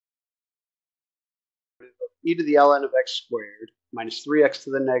e to the ln of x squared minus 3x to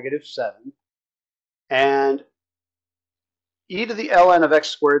the negative 7. And e to the ln of x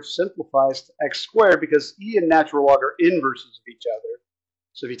squared simplifies to x squared because e and natural log are inverses of each other.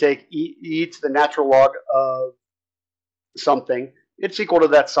 So if you take e to the natural log of something, it's equal to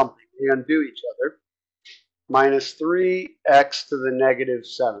that something. They undo each other. Minus 3x to the negative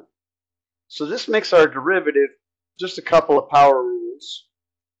 7. So this makes our derivative just a couple of power rules,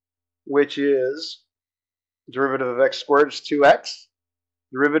 which is derivative of x squared is 2x.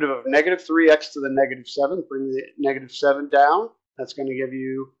 Derivative of negative 3x to the negative 7, bring the negative 7 down. That's going to give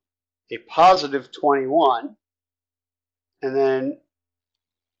you a positive 21. And then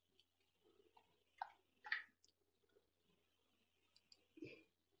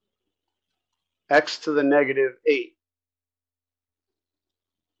x to the negative 8.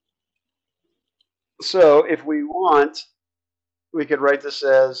 So if we want, we could write this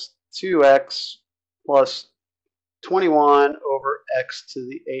as 2x plus 21 over x to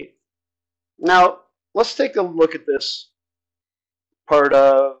the 8th. Now, let's take a look at this part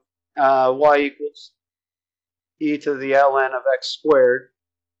of y equals e to the ln of x squared.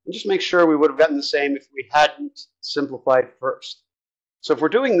 And just make sure we would have gotten the same if we hadn't simplified first. So if we're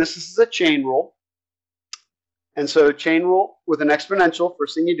doing this, this is a chain rule. And so chain rule with an exponential,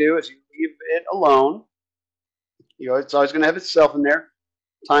 first thing you do is you leave it alone. It's always going to have itself in there,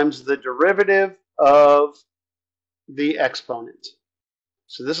 times the derivative of the exponent.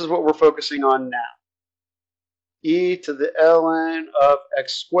 So this is what we're focusing on now. E to the ln of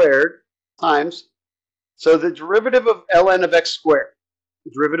x squared times, so the derivative of ln of x squared,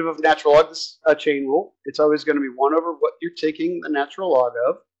 the derivative of natural log, this is a chain rule. It's always going to be 1 over what you're taking the natural log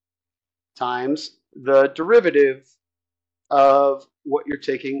of, times the derivative of what you're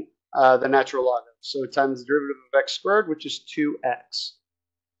taking the natural log of. So times the derivative of x squared, which is 2x.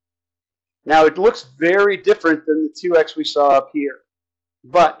 Now it looks very different than the 2x we saw up here.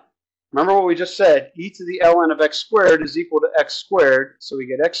 But remember what we just said, e to the ln of x squared is equal to x squared. So we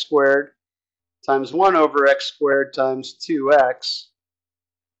get x squared times 1 over x squared times 2x.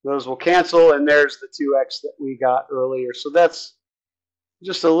 Those will cancel, and there's the 2x that we got earlier. So that's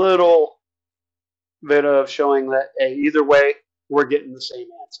just a little bit of showing that, hey, either way, we're getting the same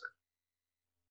answer.